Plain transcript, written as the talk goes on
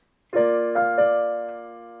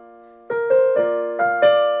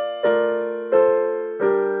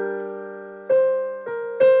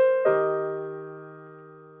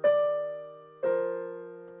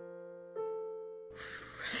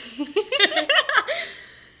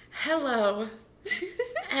Hello,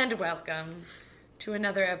 and welcome to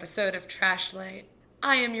another episode of Trashlight.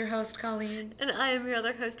 I am your host, Colleen. And I am your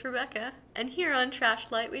other host, Rebecca. And here on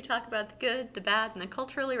Trashlight, we talk about the good, the bad, and the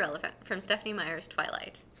culturally relevant from Stephenie Meyer's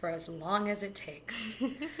Twilight. For as long as it takes.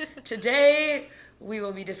 Today, we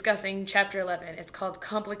will be discussing Chapter 11. It's called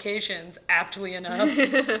Complications, aptly enough.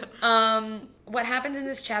 What happens in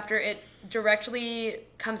this chapter, it directly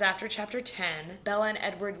comes after Chapter 10. Bella and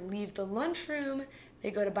Edward leave the lunchroom. They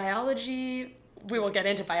go to biology. We will get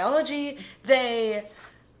into biology. They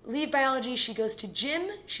leave biology. She goes to gym.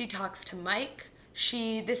 She talks to Mike.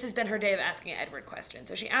 This has been her day of asking Edward questions.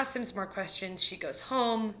 So she asks him some more questions. She goes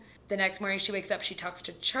home. The next morning she wakes up. She talks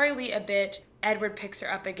to Charlie a bit. Edward picks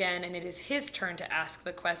her up again, and it is his turn to ask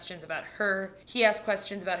the questions about her. He asks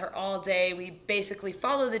questions about her all day. We basically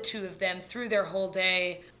follow the two of them through their whole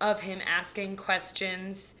day of him asking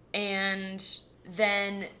questions. And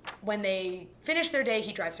then when they finish their day,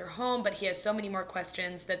 he drives her home, but he has so many more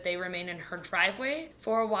questions that they remain in her driveway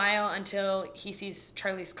for a while until he sees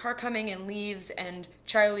Charlie's car coming and leaves, and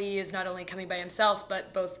Charlie is not only coming by himself,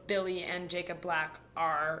 but both Billy and Jacob Black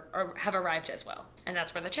have arrived as well. And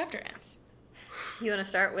that's where the chapter ends. You want to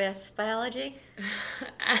start with biology?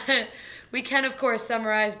 We can, of course,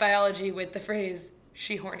 summarize biology with the phrase,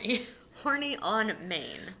 she horny. Horny on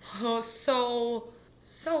Maine. Oh, so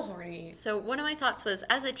horny. So one of my thoughts was,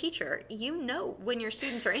 as a teacher, you know when your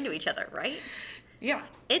students are into each other, right? Yeah.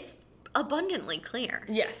 It's abundantly clear.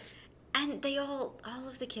 Yes. And they all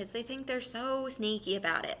of the kids, they think they're so sneaky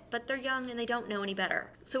about it, but they're young and they don't know any better.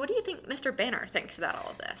 So what do you think Mr. Banner thinks about all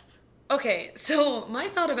of this? Okay, so my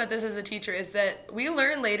thought about this as a teacher is that we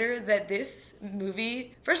learn later that this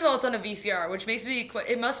movie, first of all, it's on a VCR, which makes me,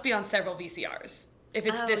 it must be on several VCRs. If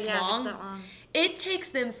it's this long. If it's that long. It takes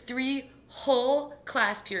them 3 whole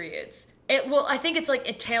class periods. I think it's like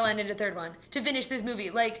a tail end into third one to finish this movie.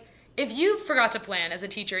 Like, if you forgot to plan as a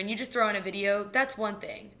teacher and you just throw in a video, that's one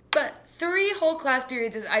thing. But 3 whole class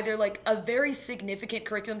periods is either like a very significant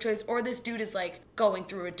curriculum choice, or this dude is like going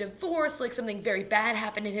through a divorce, like something very bad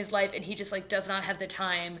happened in his life and he just like does not have the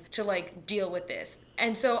time to like deal with this.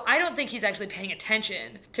 And so I don't think he's actually paying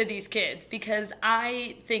attention to these kids, because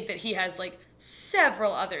I think that he has like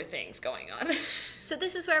several other things going on. So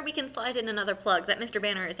this is where we can slide in another plug that Mr.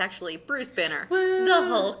 Banner is actually Bruce Banner, Woo! the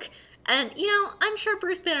Hulk. And, I'm sure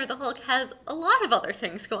Bruce Banner, the Hulk, has a lot of other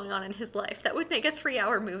things going on in his life that would make a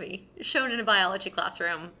 3-hour movie shown in a biology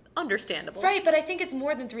classroom understandable. Right, but I think it's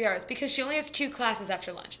more than 3 hours because she only has 2 classes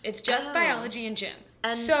after lunch. It's just biology and gym.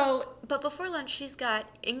 But before lunch, she's got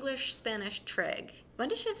English, Spanish, Trig. When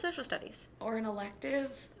does she have social studies? Or an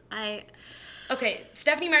elective? Okay,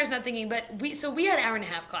 Stephenie Meyer's not thinking, but we had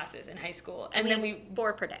 1.5-hour classes in high school, and then we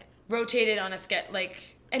 4 per day. Rotated on a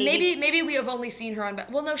and maybe we have only seen her on.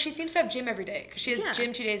 Well, no, she seems to have gym every day because she has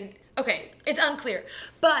gym 2 days. Okay, it's unclear,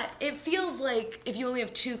 but it feels like if you only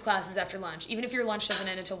have 2 classes after lunch, even if your lunch doesn't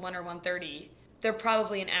end until 1 or 1:30, they're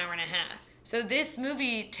probably an hour and a half. So this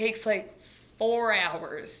movie takes like 4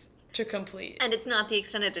 hours to complete. And it's not the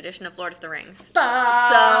extended edition of Lord of the Rings.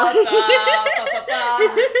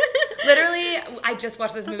 Literally, I just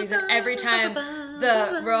watched those movies, and every time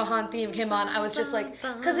the Rohan theme came on, I was just like,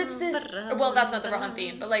 because it's this, well, that's not the Rohan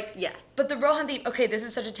theme, but like, yes. But the Rohan theme, okay, this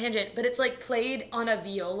is such a tangent, but it's like played on a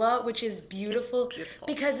viola, which is beautiful. It's beautiful.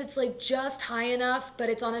 Because it's like just high enough, but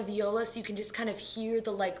it's on a viola, so you can just kind of hear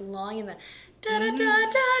the like long and the da da da da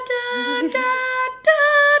da da da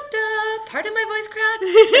da. Pardon my voice crack, but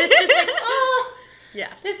it's just like, oh,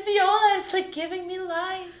 yes. This viola is like giving me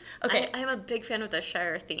life. Okay. I'm a big fan of the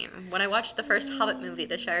Shire theme. When I watched the first Hobbit movie,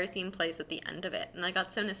 the Shire theme plays at the end of it, and I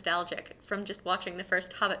got so nostalgic from just watching the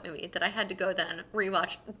first Hobbit movie that I had to go then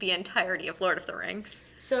rewatch the entirety of Lord of the Rings.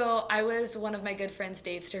 So I was one of my good friend's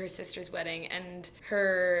dates to her sister's wedding, and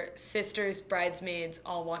her sister's bridesmaids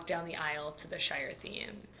all walked down the aisle to the Shire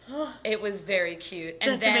theme. It was very cute.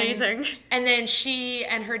 And That's amazing. And then she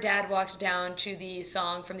and her dad walked down to the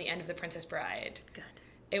song from the end of The Princess Bride. Good.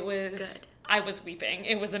 It was... Good. I was weeping.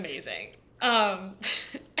 It was amazing.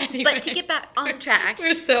 Anyway. But to get back on track.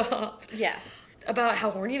 We're so off. Yes. About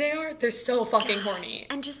how horny they are? They're so fucking horny.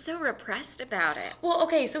 And just so repressed about it. Well,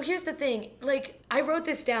 okay, so here's the thing. Like, I wrote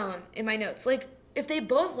this down in my notes. Like, if they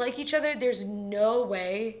both like each other, there's no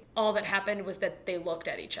way all that happened was that they looked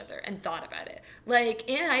at each other and thought about it. Like,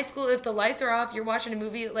 in high school, if the lights are off, you're watching a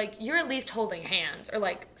movie, like, you're at least holding hands or,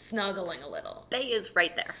 like, snuggling a little. They is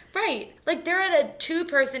right there. Right. Like, they're at a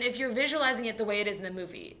 2-person, if you're visualizing it the way it is in the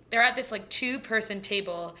movie, they're at this, like, 2-person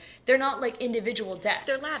table. They're not, like, individual desks.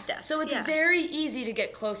 They're lab desks, So it's very easy to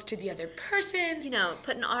get close to the other person.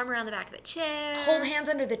 Put an arm around the back of the chair. Hold hands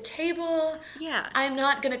under the table. Yeah. I'm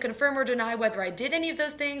not going to confirm or deny whether I did any of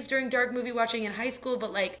those things during dark movie watching in high school,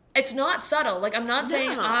 but, like, it's not subtle. Like, I'm not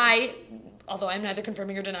saying although I'm neither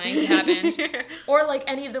confirming or denying it happened, or, like,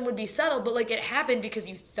 any of them would be subtle, but, like, it happened because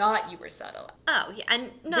you thought you were subtle. Oh, yeah,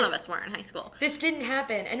 and none of us were in high school. This didn't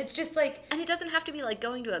happen, and it's just, like... And it doesn't have to be, like,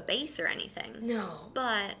 going to a base or anything. No.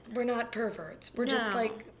 But... We're not perverts. We're just,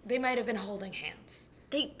 like, they might have been holding hands.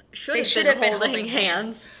 They should have been holding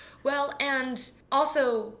hands. Well, and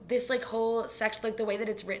also, this, like, whole section, like, the way that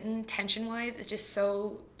it's written, tension-wise, is just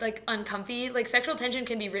so, like, uncomfy. Like, sexual tension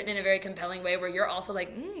can be written in a very compelling way where you're also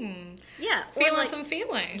like, yeah, feeling like, some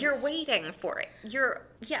feelings. You're waiting for it. You're,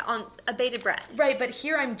 on a bated breath. Right, but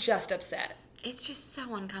here I'm just upset. It's just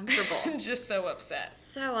so uncomfortable. I'm just so upset.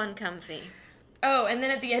 So uncomfy. Oh, and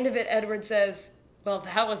then at the end of it, Edward says... Well,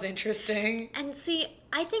 that was interesting. And see,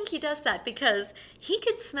 I think he does that because he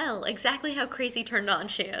could smell exactly how crazy turned on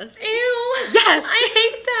she is. Ew. Yes. I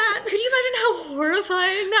hate that. Could you imagine how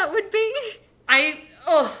horrifying that would be?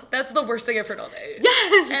 That's the worst thing I've heard all day.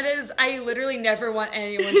 Yes. It is, I literally never want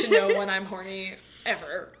anyone to know when I'm horny,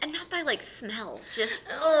 ever. And not by, like, smell. Just,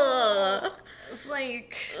 ugh. It's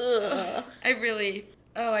like, ugh. I really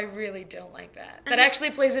don't like that. That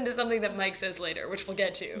actually plays into something that Mike says later, which we'll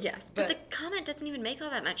get to. Yes, but the comment doesn't even make all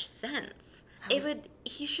that much sense.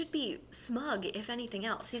 He should be smug, if anything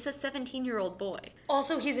else. He's a 17-year-old boy.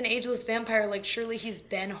 Also, he's an ageless vampire. Like, surely he's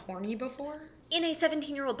been horny before? In a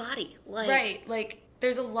 17-year-old body. Like, right, like,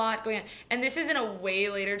 there's a lot going on. And this is in a way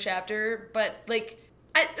later chapter, but, like...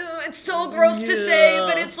 it's so gross to say,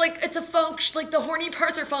 but it's like, it's a function, like, the horny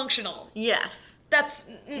parts are functional. Yes. That's...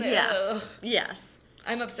 Yes. Yes.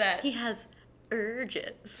 I'm upset. He has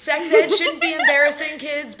urges. Sex ed shouldn't be embarrassing,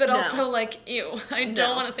 kids, but also, like, ew. I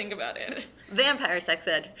don't want to think about it. Vampire sex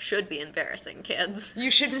ed should be embarrassing, kids. You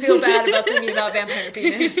should feel bad about thinking about vampire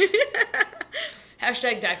penis.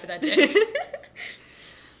 Hashtag die for that day.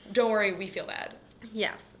 Don't worry, we feel bad.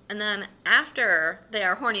 Yes. And then after they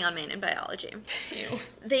are horny on main in biology,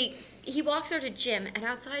 he walks her to gym, and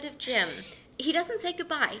outside of gym, he doesn't say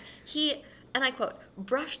goodbye. He, and I quote,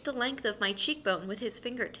 brushed the length of my cheekbone with his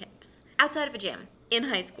fingertips. Outside of a gym, in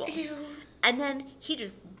high school. Ew. And then he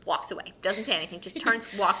just walks away. Doesn't say anything, just turns,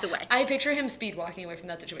 walks away. I picture him speed walking away from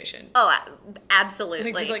that situation. Oh,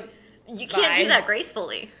 absolutely. Like, you can't do that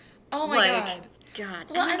gracefully. Oh my God. God.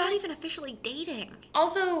 Well, and they're not even officially dating.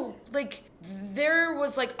 Also, like, there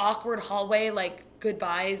was, like, awkward hallway, like,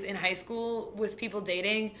 goodbyes in high school with people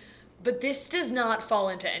dating, but this does not fall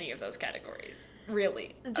into any of those categories,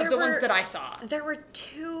 really, of the ones that I saw. There were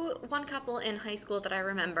one couple in high school that I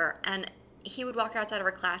remember, and he would walk outside of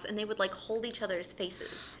our class, and they would, like, hold each other's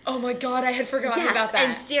faces. Oh my God, I had forgotten about that.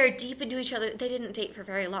 And stare deep into each other. They didn't date for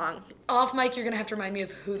very long. Off mic, you're going to have to remind me of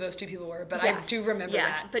who those two people were, but I do remember that.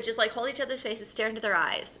 Yes, but just, like, hold each other's faces, stare into their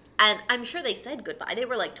eyes. And I'm sure they said goodbye. They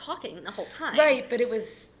were, like, talking the whole time. Right, but it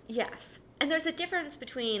was... Yes. And there's a difference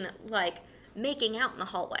between, like, making out in the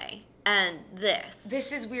hallway and this.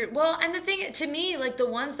 This is weird. Well, and the thing, to me, like, the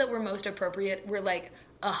ones that were most appropriate were, like,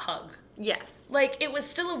 a hug. Yes. Like, it was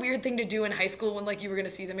still a weird thing to do in high school when, like, you were going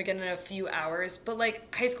to see them again in a few hours, but,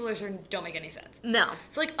 like, high schoolers don't make any sense. No.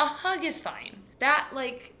 So, like, a hug is fine. That,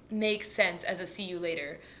 like, makes sense as a see you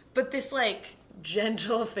later. But this, like,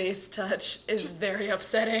 gentle face touch is just very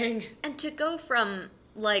upsetting. And to go from,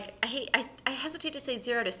 like, I hesitate to say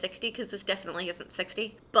 0 to 60 because this definitely isn't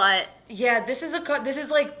 60, but... Yeah, this is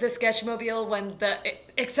like the Sketchmobile when the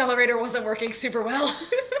accelerator wasn't working super well.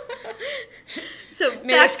 So,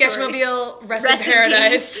 may the Sketchmobile rest in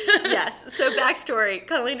paradise. Yes. So, backstory,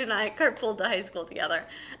 Colleen and I carpooled to high school together,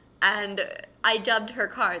 and I dubbed her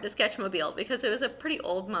car the Sketchmobile because it was a pretty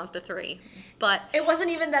old Mazda 3, but... It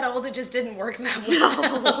wasn't even that old, it just didn't work that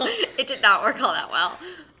well. No, it did not work all that well.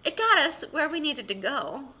 It got us where we needed to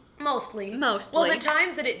go. Mostly. Well, the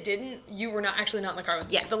times that it didn't, you were not in the car with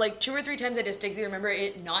me. Yes. The, like, 2 or 3 times I distinctly remember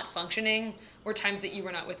it not functioning were times that you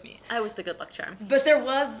were not with me. I was the good luck charm. But there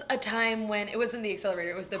was a time when it wasn't the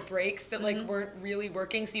accelerator, it was the brakes that, like, weren't really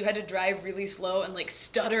working, so you had to drive really slow and, like,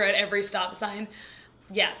 stutter at every stop sign.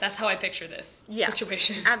 Yeah, that's how I picture this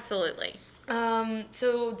situation. Absolutely.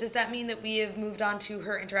 So does that mean that we have moved on to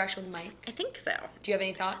her interaction with Mike? I think so. Do you have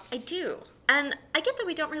any thoughts? I do. And I get that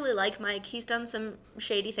we don't really like Mike. He's done some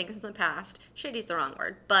shady things in the past. Shady's the wrong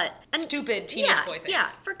word, but... Stupid teenage boy things. Yeah,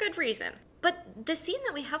 for good reason. But the scene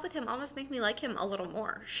that we have with him almost makes me like him a little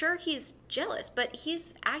more. Sure, he's jealous, but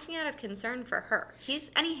he's acting out of concern for her.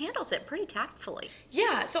 And he handles it pretty tactfully.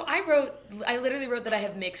 Yeah, so I literally wrote that I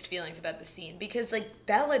have mixed feelings about the scene because, like,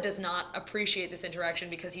 Bella does not appreciate this interaction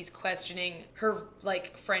because he's questioning her,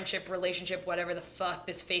 like, friendship, relationship, whatever the fuck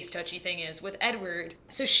this face-touchy thing is with Edward.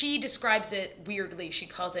 So she describes it weirdly. She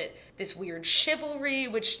calls it this weird chivalry,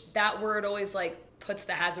 which that word always, like, puts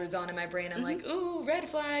the hazards on in my brain. I'm like, ooh, red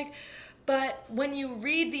flag. But when you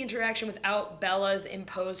read the interaction without Bella's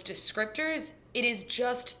imposed descriptors, it is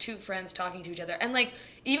just two friends talking to each other. And, like,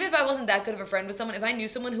 even if I wasn't that good of a friend with someone, if I knew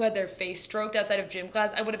someone who had their face stroked outside of gym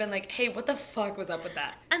class, I would have been like, hey, what the fuck was up with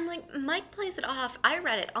that? And, like, Mike plays it off, I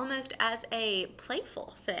read it almost as a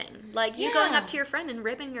playful thing. Like, you going up to your friend and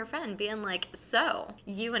ribbing your friend, being like, so,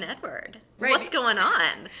 you and Edward, what's going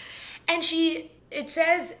on? And it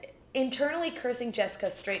says, internally cursing Jessica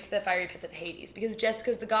straight to the fiery pits of Hades because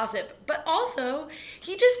Jessica's the gossip. But also,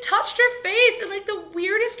 he just touched her face in, like, the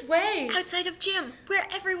weirdest way. Outside of gym, where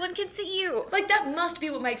everyone can see you. Like, that must be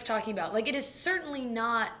what Mike's talking about. Like, it is certainly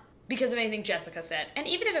not because of anything Jessica said. And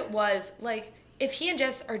even if it was, like, if he and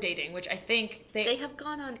Jess are dating, which I think they have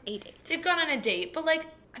gone on a date. They've gone on a date, but, like,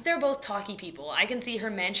 they're both talky people. I can see her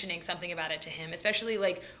mentioning something about it to him, especially,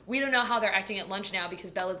 like, we don't know how they're acting at lunch now because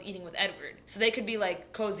Bella's eating with Edward. So they could be,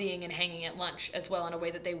 like, cozying and hanging at lunch as well in a way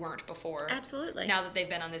that they weren't before. Absolutely. Now that they've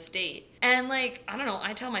been on this date. And, like, I don't know,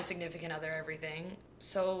 I tell my significant other everything.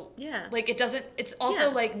 So, yeah. Like, it's also,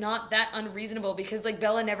 like, not that unreasonable because, like,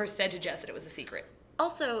 Bella never said to Jess that it was a secret.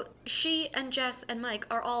 Also, she and Jess and Mike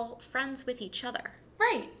are all friends with each other.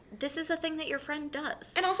 Right. This is a thing that your friend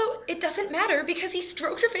does. And also, it doesn't matter because he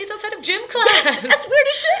stroked her face outside of gym class. Yes, that's weird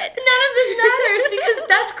as shit. None of this matters because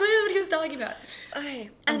that's clearly what he was talking about. Okay.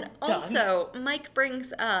 And also, Mike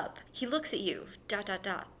brings up, he looks at you, ...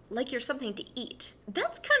 like you're something to eat.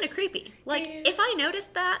 That's kind of creepy. Like, if I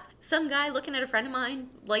noticed that, some guy looking at a friend of mine,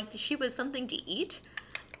 like she was something to eat,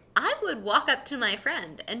 I would walk up to my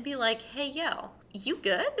friend and be like, hey, yo, you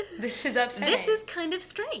good? This is upsetting. This is kind of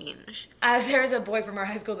strange. There's a boy from our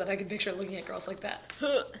high school that I can picture looking at girls like that.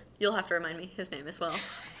 You'll have to remind me his name as well.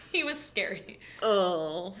 He was scary.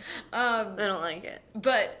 Oh. I don't like it.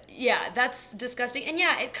 But, yeah, that's disgusting. And,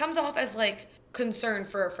 yeah, it comes off as, like, concern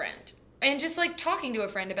for a friend. And just, like, talking to a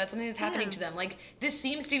friend about something that's happening to them. Like, this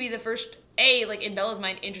seems to be the first, A, like, in Bella's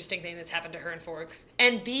mind, interesting thing that's happened to her and Forks.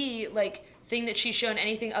 And B, like, thing that she's shown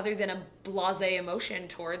anything other than a blasé emotion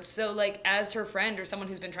towards. So, like, as her friend or someone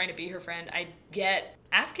who's been trying to be her friend, I get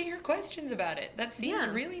asking her questions about it. That seems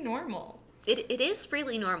really normal. It is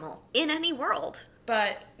really normal in any world.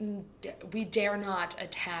 But we dare not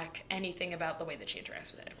attack anything about the way that she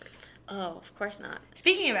interacts with Edward. Oh, of course not.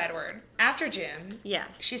 Speaking of Edward, after gym,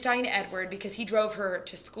 yes, she's talking to Edward because he drove her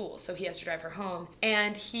to school, so he has to drive her home.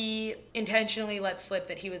 And he intentionally let slip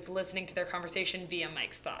that he was listening to their conversation via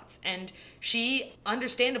Mike's thoughts. And she,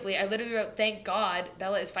 understandably, I literally wrote, thank God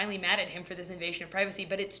Bella is finally mad at him for this invasion of privacy,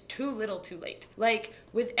 but it's too little too late. Like,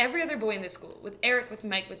 with every other boy in this school, with Eric, with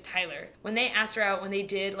Mike, with Tyler, when they asked her out, when they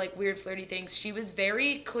did, like, weird flirty things, she was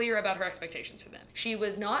very clear about her expectations for them. She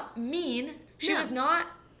was not mean. She was not,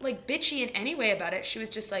 like, bitchy in any way about it. She was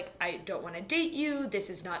just like, I don't want to date you. This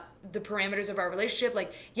is not the parameters of our relationship.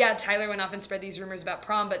 Like, yeah, Tyler went off and spread these rumors about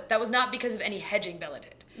prom, but that was not because of any hedging Bella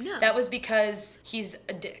did. No. That was because he's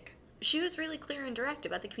a dick. She was really clear and direct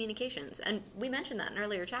about the communications, and we mentioned that in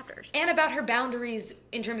earlier chapters. And about her boundaries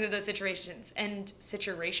in terms of those situations. And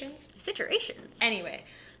situations? Situations. Anyway,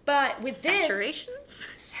 but with this... Saturations?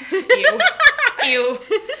 Ew. Ew.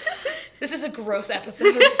 This is a gross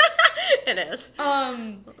episode. It is.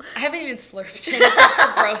 I haven't even slurped yet.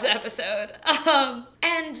 It's a gross episode.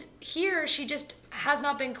 And here she just has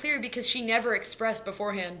not been clear because she never expressed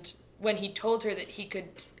beforehand when he told her that he could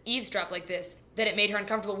eavesdrop like this, that it made her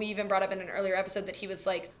uncomfortable. We even brought up in an earlier episode that he was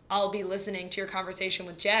like, I'll be listening to your conversation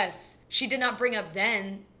with Jess. She did not bring up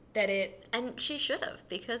then that it... And she should have,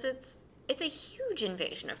 because it's a huge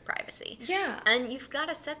invasion of privacy. Yeah. And you've got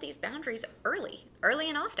to set these boundaries early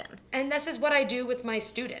and often. And this is what I do with my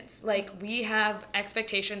students. Like, we have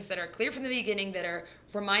expectations that are clear from the beginning, that are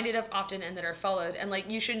reminded of often, and that are followed. And, like,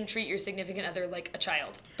 you shouldn't treat your significant other like a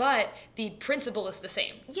child. But the principle is the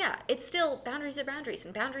same. Yeah, it's still boundaries are boundaries,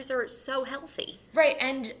 and boundaries are so healthy. Right,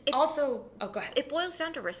 and also... Oh, go ahead. It boils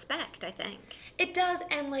down to respect, I think. It does,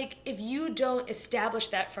 and, like, if you don't establish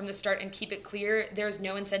that from the start and keep it clear, there's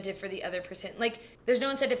no incentive for the other person. Like, there's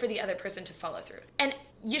no incentive for the other person to follow through. And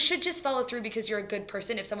you should just follow through because you're a good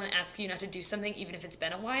person if someone asks you not to do something, even if it's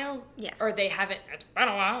been a while. Yes. Or they haven't, it's been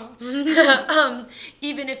a while.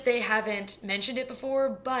 Even if they haven't mentioned it before.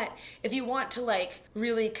 But if you want to, like,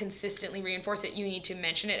 really consistently reinforce it, you need to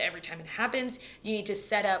mention it every time it happens. You need to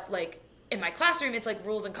set up, like, in my classroom, it's like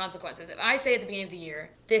rules and consequences. If I say at the beginning of the year,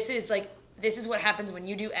 this is what happens when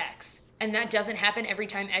you do X, and that doesn't happen every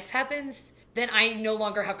time X happens, then I no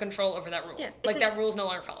longer have control over that rule. Yeah, like, that rule is no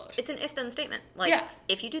longer followed. It's an if-then statement. Like, yeah.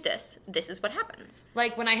 If you do this, this is what happens.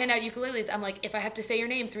 Like, when I hand out ukuleles, I'm like, if I have to say your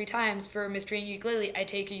name 3 times for mistreating your ukulele, I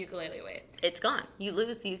take your ukulele away. It's gone. You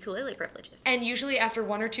lose the ukulele privileges. And usually after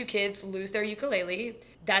 1 or 2 kids lose their ukulele,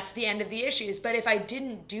 that's the end of the issues. But if I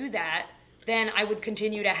didn't do that, then I would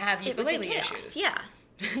continue to have ukulele issues. Yeah.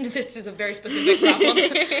 This is a very specific problem.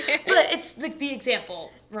 But it's the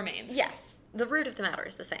example remains. Yes. The root of the matter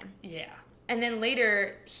is the same. Yeah. And then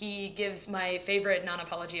later, he gives my favorite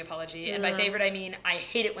non-apology apology. And by favorite, I mean I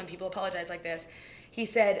hate it when people apologize like this. He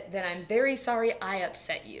said, "Then I'm very sorry I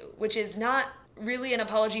upset you," which is not really an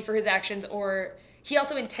apology for his actions, or he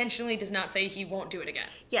also intentionally does not say he won't do it again.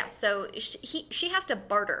 Yeah, so she has to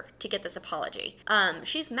barter to get this apology.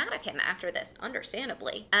 She's mad at him after this,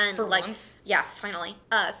 understandably. And for once. Yeah, finally.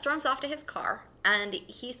 Storms off to his car, and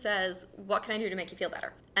he says, "What can I do to make you feel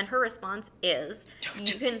better?" And her response is,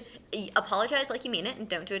 you can apologize like you mean it and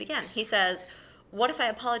don't do it again. He says, "What if I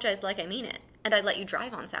apologize like I mean it and I let you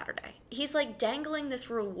drive on Saturday?" He's like dangling this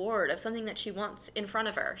reward of something that she wants in front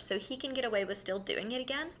of her so he can get away with still doing it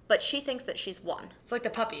again, but she thinks that she's won. It's like the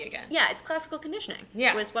puppy again. Yeah, it's classical conditioning.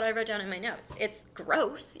 Yeah. Was what I wrote down in my notes. It's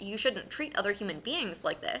gross. You shouldn't treat other human beings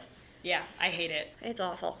like this. Yeah, I hate it. It's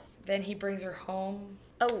awful. Then he brings her home.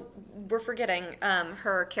 Oh, we're forgetting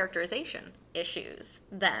her characterization issues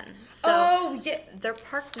then. So yeah. They're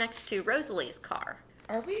parked next to Rosalie's car.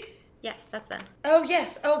 Are we? Yes, that's them. Oh,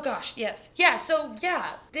 yes. Oh, gosh, yes. Yeah, so,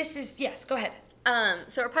 yeah, this is, yes, go ahead.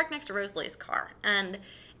 So we're parked next to Rosalie's car, and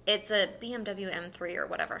it's a BMW M3 or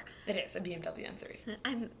whatever. It is a BMW M3.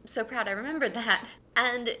 I'm so proud I remembered that.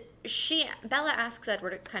 And Bella asks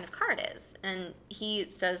Edward what kind of car it is, and he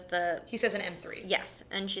says He says an M3. Yes,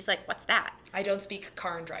 and she's like, "What's that?" I don't speak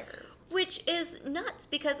car and driver. Which is nuts,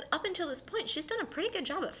 because up until this point, she's done a pretty good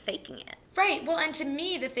job of faking it. Right, well, and to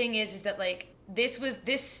me, the thing is that, like, this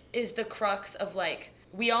is the crux of, like,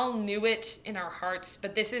 we all knew it in our hearts,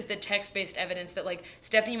 but this is the text-based evidence that, like,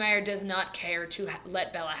 Stephenie Meyer does not care to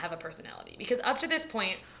let Bella have a personality. Because up to this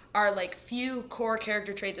point, our, like, few core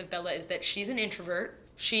character traits of Bella is that she's an introvert.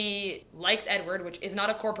 She likes Edward, which is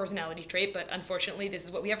not a core personality trait, but unfortunately, this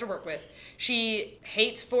is what we have to work with. She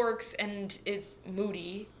hates forks and is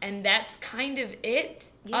moody, and that's kind of it.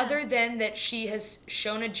 Yeah. Other than that she has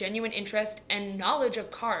shown a genuine interest and knowledge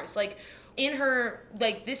of cars. Like, in her,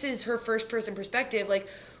 like, this is her first-person perspective. Like,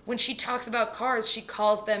 when she talks about cars, she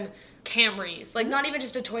calls them Camrys. Like, not even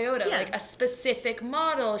just a Toyota, like a specific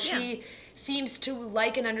model. She seems to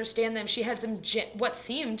like and understand them. She had some, what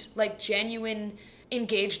seemed like genuine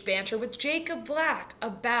engaged banter with Jacob Black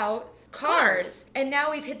about cars. And now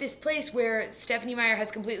we've hit this place where Stephenie Meyer has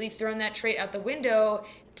completely thrown that trait out the window,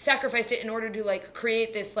 sacrificed it in order to, like,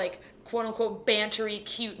 create this, like, quote-unquote bantery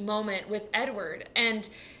cute moment with Edward. And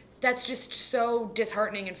that's just so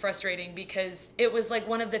disheartening and frustrating, because it was, like,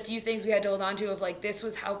 one of the few things we had to hold on to of, like, this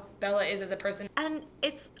was how Bella is as a person. And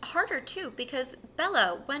it's harder, too, because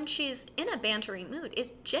Bella, when she's in a bantery mood,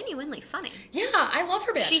 is genuinely funny. Yeah, I love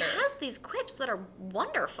her banter. She has these quips that are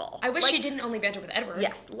wonderful. I wish she didn't only banter with Edward.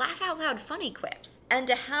 Yes, laugh out loud funny quips. And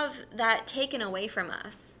to have that taken away from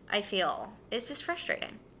us, I feel, is just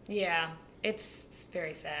frustrating. Yeah. It's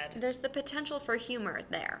very sad. There's the potential for humor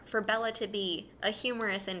there, for Bella to be a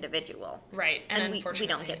humorous individual. Right, and we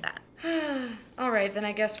don't get that. All right, then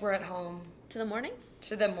I guess we're at home. To the morning?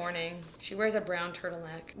 To the morning. She wears a brown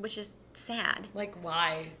turtleneck. Which is sad. Like,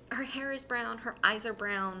 why? Her hair is brown, her eyes are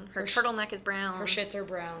brown, her turtleneck is brown. Her shits are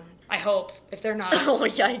brown. I hope. If they're not, oh,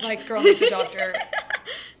 yikes. Like, girl needs a doctor.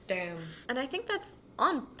 Damn. And I think that's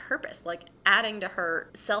on purpose, like, adding to her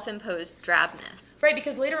self-imposed drabness. Right,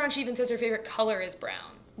 because later on she even says her favorite color is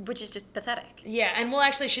brown. Which is just pathetic. Yeah, and well,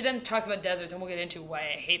 actually, she then talks about deserts, and we'll get into why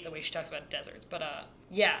I hate the way she talks about deserts. But,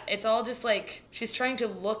 yeah, it's all just, like, she's trying to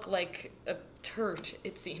look like a turd,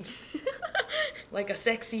 it seems. Like a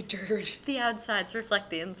sexy turd. The outsides reflect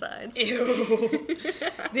the insides. Ew.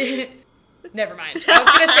 Never mind. I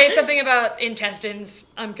was going to say something about intestines.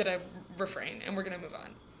 I'm going to refrain, and we're going to move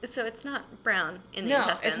on. So it's not brown in the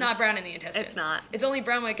intestines. No, it's not brown in the intestines. It's not. It's only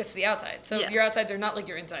brown when it gets to the outside. So yes. Your outsides are not like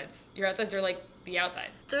your insides. Your outsides are like the outside.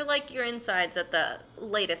 They're like your insides at the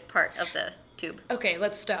latest part of the tube. Okay,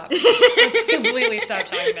 let's stop. Let's completely stop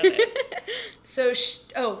talking about this. So,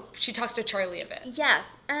 she talks to Charlie a bit.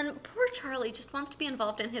 Yes, and poor Charlie just wants to be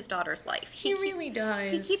involved in his daughter's life. He really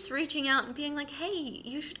does. He keeps reaching out and being like, hey,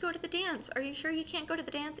 you should go to the dance. Are you sure you can't go to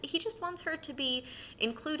the dance? He just wants her to be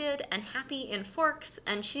included and happy in Forks,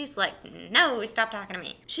 and she's like, no, stop talking to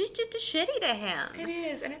me. She's just a shitty to him. It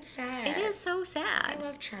is, and it's sad. It is so sad. I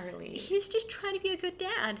love Charlie. He's just trying to be a good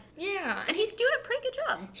dad. Yeah. And he's doing a pretty good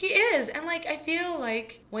job. He is. And, like, I feel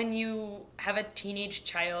like when you have a teenage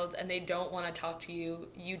child and they don't want to talk to you,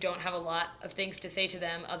 you don't have a lot of things to say to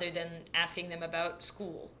them other than asking them about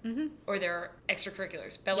school or their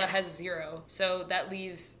extracurriculars. Bella has 0, so that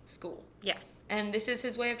leaves school. Yes. And this is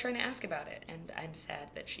his way of trying to ask about it, and I'm sad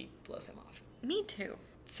that she blows him off. Me too.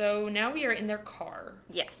 So now we are in their car.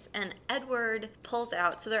 Yes, and Edward pulls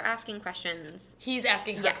out, so they're asking questions. He's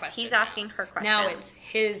asking her questions. Yes, he's asking her questions. Now it's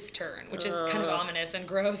his turn, which is kind of ominous and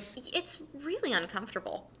gross. It's really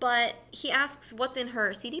uncomfortable. But he asks what's in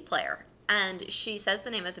her CD player. And she says the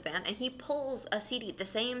name of the band, and he pulls a CD, the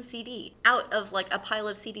same CD, out of like a pile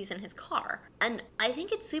of CDs in his car. And I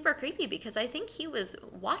think it's super creepy because I think he was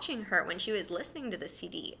watching her when she was listening to the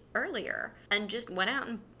CD earlier and just went out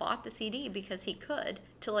and bought the CD because he could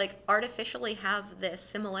to like artificially have this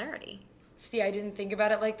similarity. See, I didn't think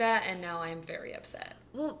about it like that, and now I'm very upset.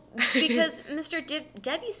 Well, because Mr.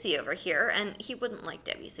 Debussy over here, and he wouldn't like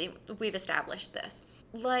Debussy, we've established this,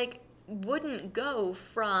 like, wouldn't go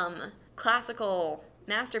from classical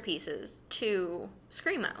masterpieces to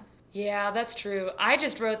Screamo. Yeah, that's true. I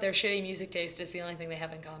just wrote their shitty music taste is the only thing they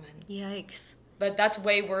have in common. Yikes. But that's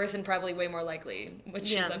way worse and probably way more likely,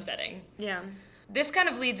 which is upsetting. Yeah. This kind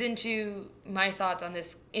of leads into my thoughts on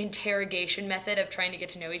this interrogation method of trying to get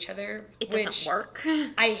to know each other. It doesn't work.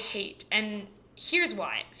 I hate. And here's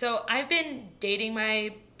why. So I've been dating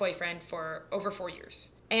my boyfriend for over 4 years.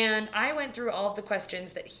 And I went through all of the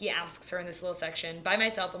questions that he asks her in this little section by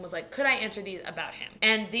myself and was like, could I answer these about him?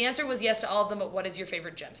 And the answer was yes to all of them, but what is your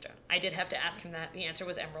favorite gemstone? I did have to ask him that. The answer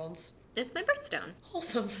was emeralds. It's my birthstone.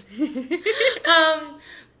 Wholesome.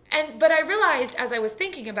 But I realized as I was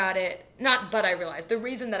thinking about it, the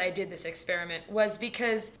reason that I did this experiment was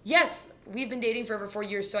because, yes, we've been dating for over 4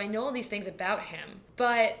 years, so I know all these things about him,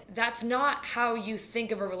 but that's not how you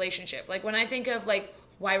think of a relationship. Like, when I think of, like,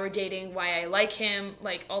 why we're dating, why I like him,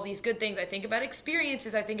 like all these good things. I think about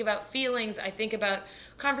experiences, I think about feelings, I think about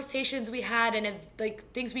conversations we had and like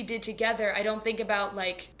things we did together. I don't think about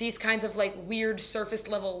like these kinds of like weird surface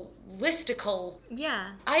level listicle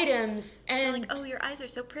items. And so like, oh, your eyes are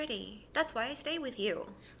so pretty. That's why I stay with you.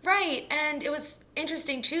 Right. And it was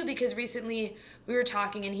interesting too because recently we were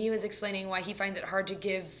talking and he was explaining why he finds it hard to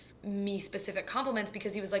give me specific compliments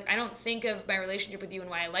because he was like, I don't think of my relationship with you and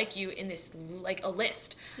why I like you in this like a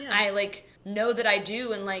list. I like know that I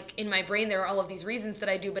do and like in my brain there are all of these reasons that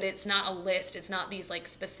I do, but it's not a list. It's not these like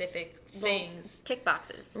specific things. Tick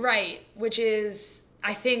boxes. Right. Which is,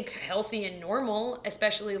 I think, healthy and normal,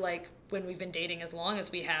 especially like when we've been dating as long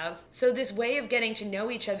as we have. So this way of getting to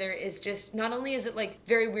know each other is just, not only is it like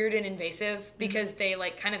very weird and invasive because they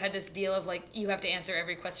like kind of had this deal of like, you have to answer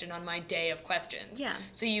every question on my day of questions. Yeah.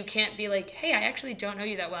 So you can't be like, hey, I actually don't know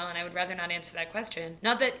you that well and I would rather not answer that question.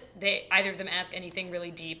 Not that either of them ask anything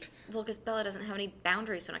really deep. Well, because Bella doesn't have any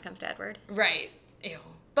boundaries when it comes to Edward. Right. Ew.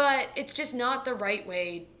 But it's just not the right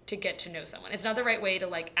way to get to know someone. It's not the right way to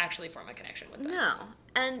like actually form a connection with them. No.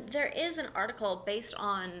 And there is an article based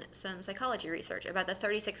on some psychology research about the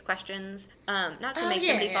 36 questions, not to make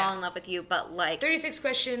somebody fall in love with you, but like 36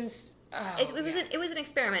 questions. It was an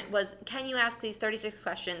experiment. Can you ask these 36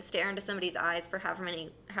 questions, stare into somebody's eyes for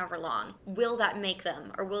however long? Will that make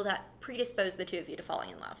them, or will that predispose the two of you to falling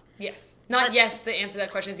in love? Yes. Not yes. The answer to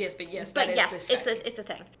that question is yes, but yes. But yes, it's a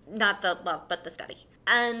thing. Not the love, but the study.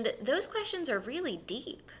 And those questions are really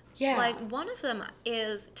deep. Yeah. Like, one of them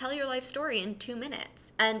is tell your life story in 2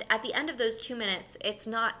 minutes. And at the end of those 2 minutes, it's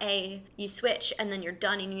not you switch and then you're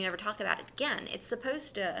done and you never talk about it again. It's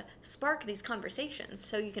supposed to spark these conversations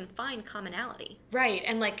so you can find commonality. Right.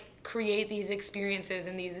 And, like, create these experiences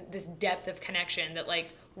and this depth of connection that,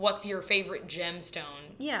 like, what's your favorite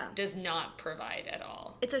gemstone does not provide at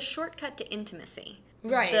all. It's a shortcut to intimacy.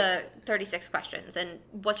 Right. The 36 questions. And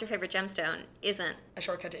what's your favorite gemstone isn't a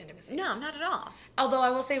shortcut to intimacy. No, not at all. Although I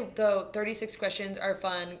will say, though, 36 questions are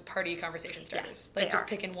fun party conversation starters. Yes, like, just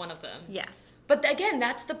picking one of them. Yes. But again,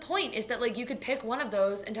 that's the point, is that, like, you could pick one of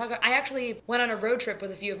those and talk. I actually went on a road trip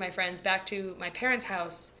with a few of my friends back to my parents'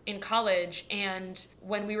 house in college, and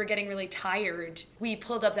when we were getting really tired, we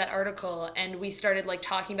pulled up that article and we started, like,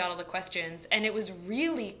 talking about all the questions, and it was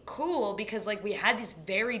really cool because, like, we had these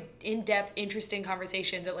very in-depth, interesting conversations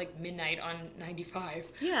conversations at like midnight on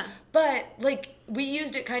 95. Yeah. But like we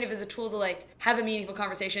used it kind of as a tool to like have a meaningful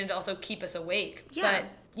conversation to also keep us awake. Yeah. But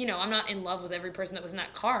you know, I'm not in love with every person that was in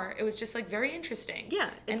that car. It was just like very interesting. Yeah.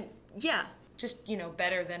 Yeah. Just, you know,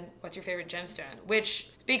 better than what's your favorite gemstone?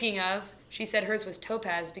 Which, speaking of, she said hers was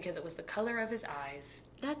topaz because it was the color of his eyes.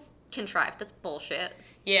 That's contrived. That's bullshit.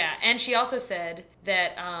 Yeah, and she also said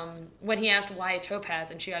that when he asked why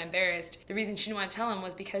topaz and she got embarrassed, the reason she didn't want to tell him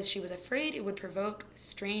was because she was afraid it would provoke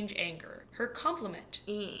strange anger. Her compliment.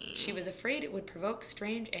 She was afraid it would provoke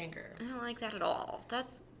strange anger. I don't like that at all.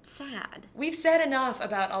 That's sad. We've said enough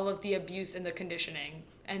about all of the abuse and the conditioning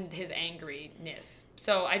and his angriness.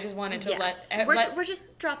 So I just wanted to we're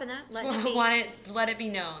just dropping that. Let it be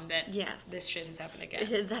known that yes, this shit has happened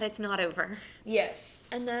again. That it's not over. Yes.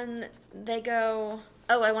 And then they go,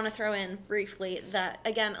 oh, I want to throw in briefly that,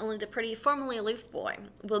 again, only the pretty, formerly aloof boy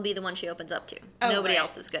will be the one she opens up to. Nobody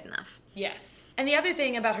else is good enough. Yes. And the other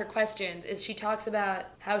thing about her questions is she talks about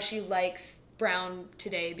how she likes brown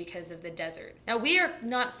today because of the desert. Now, we are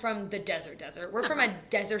not from the desert. We're from a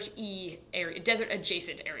desert-y area,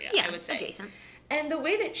 desert-adjacent area, I would say. Adjacent. And the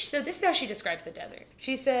way that, so this is how she describes the desert.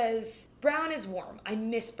 She says, brown is warm. I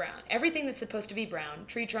miss brown. Everything that's supposed to be brown,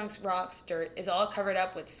 tree trunks, rocks, dirt, is all covered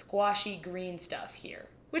up with squashy green stuff here.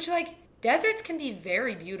 Which, like, deserts can be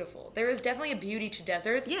very beautiful. There is definitely a beauty to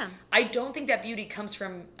deserts. Yeah. I don't think that beauty comes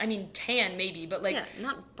from, I mean, tan maybe, but like... Yeah,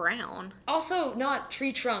 not brown. Also not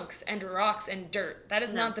tree trunks and rocks and dirt. That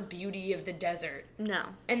is not the beauty of the desert. No.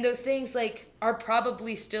 And those things, like, are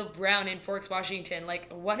probably still brown in Forks, Washington.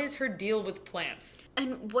 Like, what is her deal with plants?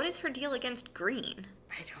 And what is her deal against green?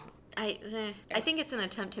 I don't. I think it's an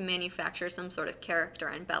attempt to manufacture some sort of character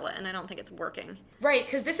in Bella, and I don't think it's working. Right,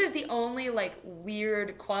 because this is the only, like,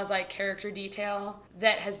 weird quasi-character detail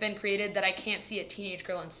that has been created that I can't see a teenage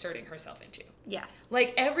girl inserting herself into. Yes.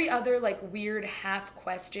 Like, every other, like, weird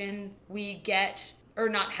half-question we get, or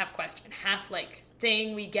not half-question, half,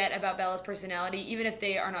 thing we get about Bella's personality, even if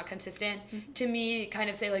they are not consistent, to me kind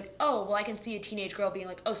of say, like, oh, well, I can see a teenage girl being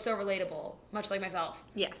like, oh, so relatable, much like myself.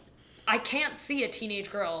 Yes. I can't see a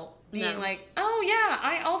teenage girl being like, oh yeah,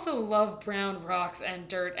 I also love brown rocks and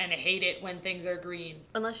dirt and hate it when things are green.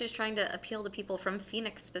 Unless she's trying to appeal to people from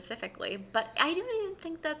Phoenix specifically. But I don't even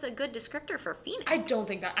think that's a good descriptor for Phoenix. I don't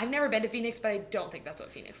think that. I've never been to Phoenix, but I don't think that's what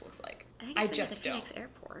Phoenix looks like. I think I've been to the Phoenix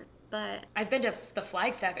airport, but... I've been to the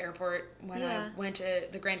Flagstaff airport when I went to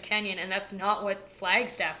the Grand Canyon, and that's not what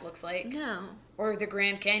Flagstaff looks like. No. Or the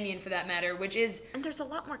Grand Canyon, for that matter, which is... And there's a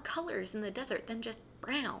lot more colors in the desert than just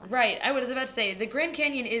brown. Right. I was about to say, the Grand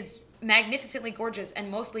Canyon is magnificently gorgeous and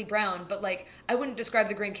mostly brown, but, like, I wouldn't describe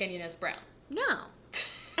the Grand Canyon as brown. No.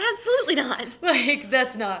 Absolutely not. Like,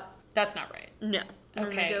 that's not right. No. And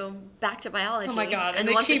Okay. then they go back to biology. Oh my God. And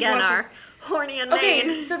they once keep again watching... are horny and Okay,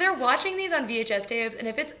 vain. so they're watching these on VHS tapes, and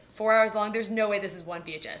if it's 4 hours long, there's no way this is one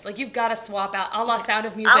VHS. Like, you've got to swap out a la Sound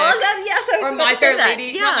of Music. Yes, I was or about My to Fair say that.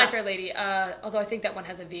 Lady. Yeah. Not My Fair Lady. Although I think that one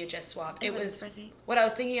has a VHS swap. It was... surprise me. What I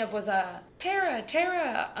was thinking of was Tara,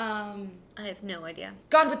 I have no idea.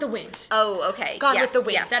 Gone with the Wind. Oh, okay. Gone yes, with the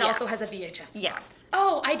Wind. Yes, that yes. also has a VHS swap. Yes.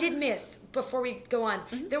 Oh, I did miss, before we go on,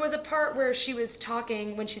 there was a part where she was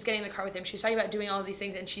talking, when she's getting in the car with him, she's talking about doing all of these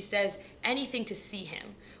things, and she says, anything to see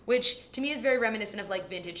him, which to me is very reminiscent of, like,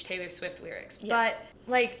 vintage Taylor Swift lyrics. Yes. But,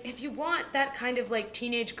 like, if you want that kind of, like,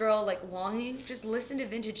 teenage girl, like, longing, just listen to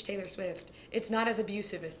vintage Taylor Swift. It's not as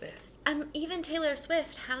abusive as this. Even Taylor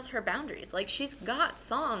Swift has her boundaries. Like, she's got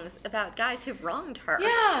songs about guys who've wronged her.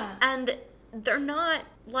 Yeah. And they're not,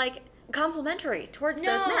 like, complimentary towards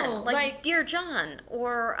those men. Like Dear John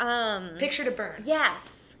or, Picture to Burn.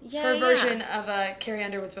 Yes. Yeah, Her version of Carrie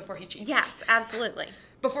Underwood's Before He Cheats. Yes, absolutely.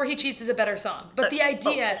 Before He Cheats is a better song. But the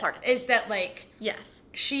idea is that, like... Yes.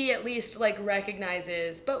 She at least, like,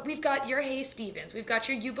 recognizes, but we've got your Hey Stevens, we've got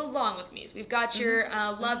your You Belong With Me's, we've got your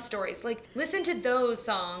love stories. Like, listen to those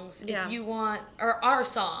songs if you want, or our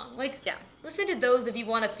song. Like, listen to those if you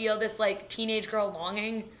want to feel this, like, teenage girl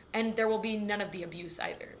longing, and there will be none of the abuse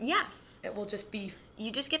either. Yes. It will just be...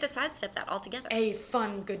 You just get to sidestep that altogether. A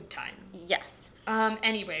fun, good time. Yes.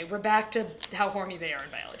 Anyway, we're back to how horny they are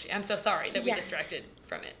in biology. I'm so sorry that we distracted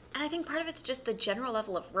from it. And I think part of it's just the general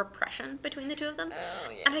level of repression between the two of them.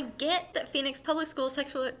 Oh, yeah. And I get that Phoenix Public School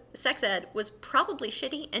sex ed was probably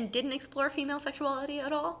shitty and didn't explore female sexuality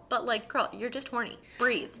at all. But, like, girl, you're just horny.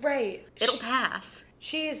 Breathe. Right. It'll pass.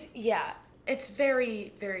 She's, it's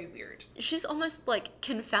very, very weird. She's almost, like,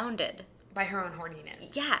 confounded. By her own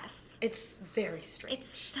horniness. Yes. It's very strange. It's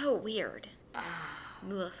so weird.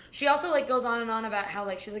 Ugh. She also, like, goes on and on about how,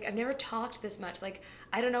 like, she's like, I've never talked this much. Like,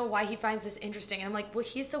 I don't know why he finds this interesting. And I'm like, well,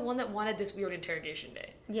 he's the one that wanted this weird interrogation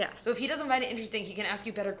day. Yes. So if he doesn't find it interesting, he can ask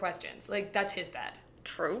you better questions. Like, that's his bad.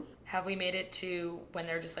 True. Have we made it to when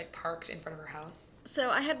they're just, like, parked in front of her house? So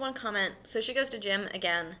I had one comment. So she goes to gym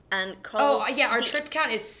again and calls... Oh, yeah, our trip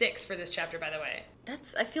count is 6 for this chapter, by the way.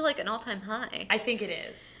 That's, I feel like, an all-time high. I think it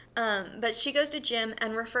is. But she goes to gym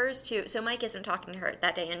and refers to... So Mike isn't talking to her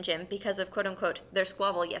that day in gym because of, quote-unquote, their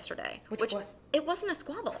squabble yesterday. Which was... It wasn't a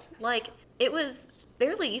squabble. Like, it was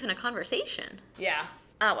barely even a conversation. Yeah.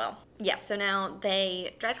 Oh, well. Yeah, so now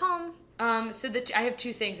they drive home. So I have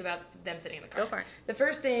 2 things about them sitting in the car. Go for it. The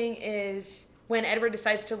first thing is when Edward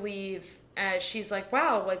decides to leave, she's like,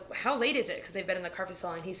 wow, like, how late is it? Because they've been in the car for so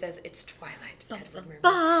long. And he says, it's twilight. Edward murmurs.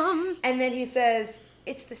 Bum! And then he says,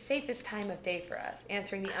 it's the safest time of day for us,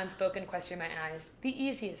 answering the unspoken question in my eyes. The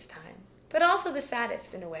easiest time. But also the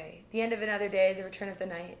saddest, in a way. The end of another day, the return of the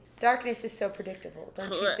night. Darkness is so predictable,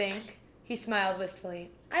 don't you think? He smiled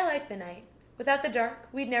wistfully. I like the night. Without the dark,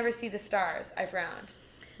 we'd never see the stars. I frowned.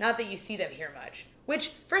 Not that you see them here much.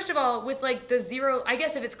 Which, first of all, with, like, the zero... I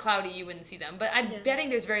guess if it's cloudy, you wouldn't see them. But I'm betting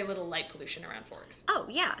there's very little light pollution around Forks. Oh,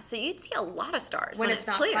 yeah. So you'd see a lot of stars when it's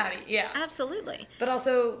not clear. Cloudy. Yeah. Absolutely. But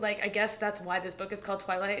also, like, I guess that's why this book is called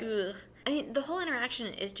Twilight. Ugh. I mean, the whole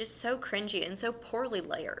interaction is just so cringy and so poorly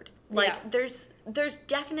layered. Like, Yeah. there's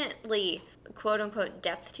definitely, quote-unquote,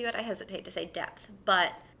 depth to it. I hesitate to say depth,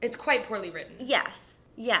 but... It's quite poorly written. Yes.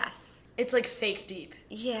 Yes. It's, like, fake deep.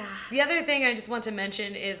 Yeah. The other thing I just want to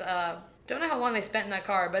mention is, don't know how long they spent in that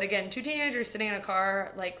car, but again, 2 teenagers sitting in a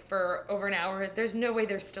car, like, for over an hour, there's no way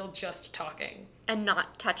they're still just talking. And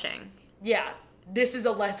not touching. Yeah. This is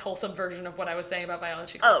a less wholesome version of what I was saying about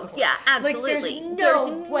biology class Oh, before. yeah, absolutely. Like, there's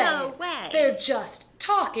no way. They're just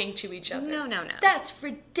talking to each other. No. That's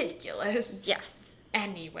ridiculous. Yes.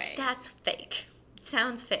 Anyway. That's fake.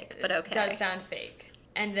 Sounds fake, but okay. It does sound fake.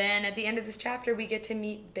 And then at the end of this chapter, we get to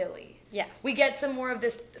meet Billy. Yes. We get some more of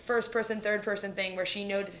this first person, third person thing where she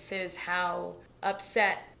notices how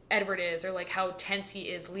upset Edward is, or like how tense he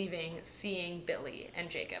is leaving, seeing Billy and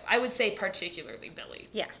Jacob. I would say particularly Billy.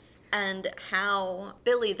 Yes. And how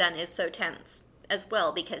Billy then is so tense as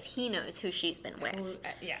well because he knows who she's been with.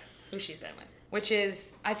 Who she's been with. Which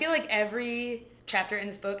is, I feel like every chapter in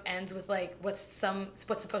this book ends with like what's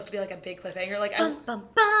supposed to be like a big cliffhanger. Like, Bum, bum,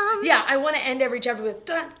 bum. yeah, I want to end every chapter with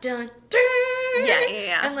dun dun dun.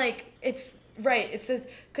 Yeah. And like it's right. It says,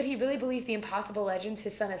 could he really believe the impossible legends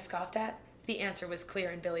his son has scoffed at? The answer was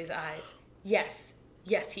clear in Billy's eyes. Yes,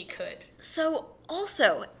 he could. So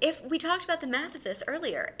also, if we talked about the math of this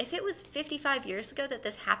earlier, if it was 55 years ago that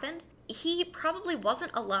this happened, he probably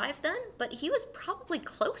wasn't alive then, but he was probably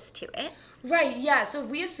close to it. Right, yeah. So if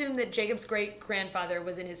we assume that Jacob's great-grandfather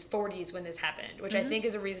was in his 40s when this happened, which I think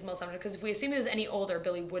is a reasonable assumption, because if we assume he was any older,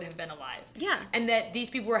 Billy would have been alive. Yeah. And that these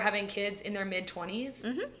people were having kids in their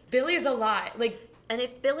mid-20s. Billy is alive. Like, and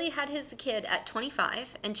if Billy had his kid at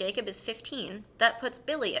 25 and Jacob is 15, that puts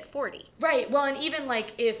Billy at 40. right. Well, and even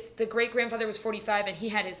like if the great-grandfather was 45 and he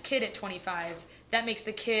had his kid at 25, that makes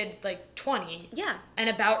the kid like 20. Yeah. And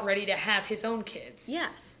about ready to have his own kids.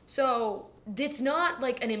 Yes. So it's not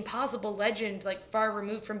like an impossible legend, like far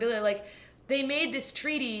removed from Billy. Like they made this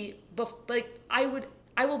treaty, like I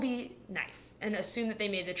will be nice and assume that they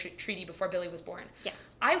made the treaty before Billy was born.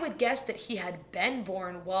 Yes. I would guess that he had been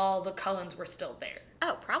born while the Cullens were still there.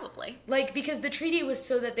 Oh, probably. Like, because the treaty was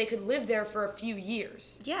so that they could live there for a few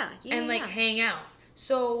years. Yeah. And, like, hang out.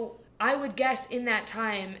 So I would guess in that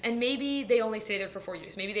time, and maybe they only stay there for 4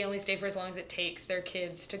 years. Maybe they only stay for as long as it takes their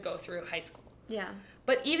kids to go through high school. Yeah.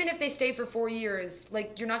 But even if they stay for 4 years,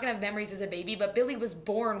 like, you're not going to have memories as a baby, but Billy was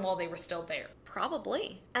born while they were still there.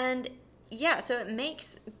 Probably. And yeah, so it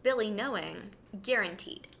makes Billy knowing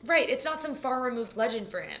guaranteed. Right. It's not some far-removed legend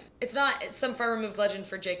for him. It's not some far-removed legend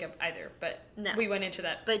for Jacob either, but No. we went into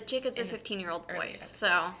that. But Jacob's a 15-year-old boy, early episode.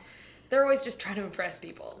 so They're always just trying to impress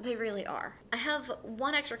people. they really are. I have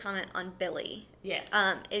one extra comment on Billy. Yes.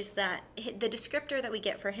 Is that the descriptor that we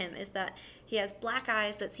get for him is that he has black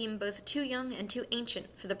eyes that seem both too young and too ancient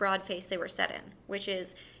for the broad face they were set in, which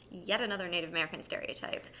is yet another Native American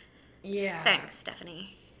stereotype. Yeah. Thanks,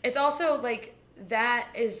 Stephanie. It's also, like, that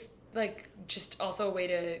is, like, just also a way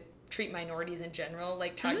to treat minorities in general,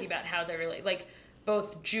 like, talking about how they're, really, like,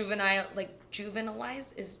 both juvenilizing?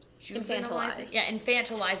 Infantilized. Yeah,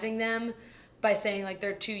 infantilizing them by saying, like,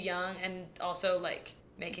 they're too young and also, like,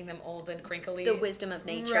 making them old and crinkly. The wisdom of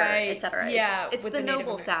nature, Right. etc. Yeah, It's with the the Native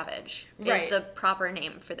noble Amer- savage Right. is the proper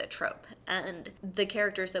name for the trope. And the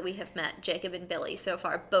characters that we have met, Jacob and Billy, so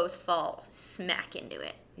far both fall smack into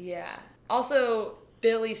it. Yeah. Also,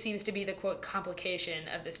 Billy seems to be the, quote, complication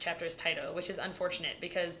of this chapter's title, which is unfortunate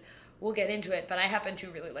because we'll get into it, but I happen to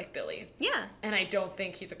really like Billy. Yeah. And I don't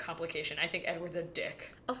think he's a complication. I think Edward's a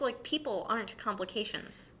dick. Also, like, people aren't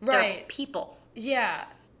complications. Right. They're people. Yeah,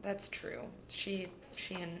 that's true. She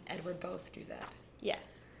and Edward both do that.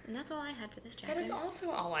 Yes. And that's all I had for this chapter. That is also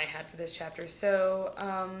all I had for this chapter. So,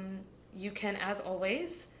 you can, as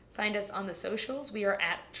always, find us on the socials. We are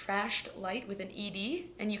at trashedlight with an ED,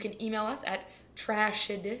 and you can email us at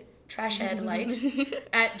trashedlight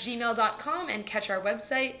at gmail.com and catch our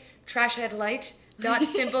website,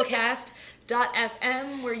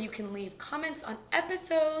 trashedlight.simplecast.fm, where you can leave comments on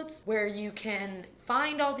episodes, where you can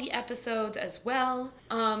find all the episodes as well.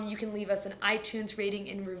 You can leave us an iTunes rating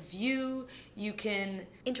and review. You can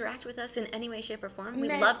interact with us in any way, shape, or form.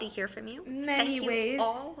 We'd love to hear from you. Thank you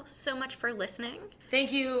all so much for listening.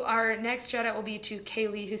 Thank you. Our next shout out will be to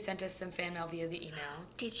Kaylee, who sent us some fan mail via the email.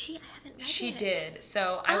 Did she? I haven't read it. She did.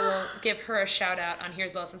 So I will give her a shout out on here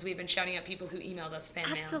as well, since we've been shouting out people who emailed us fan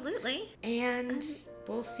mail. Absolutely. And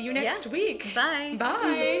we'll see you next week. Bye.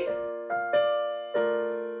 Bye.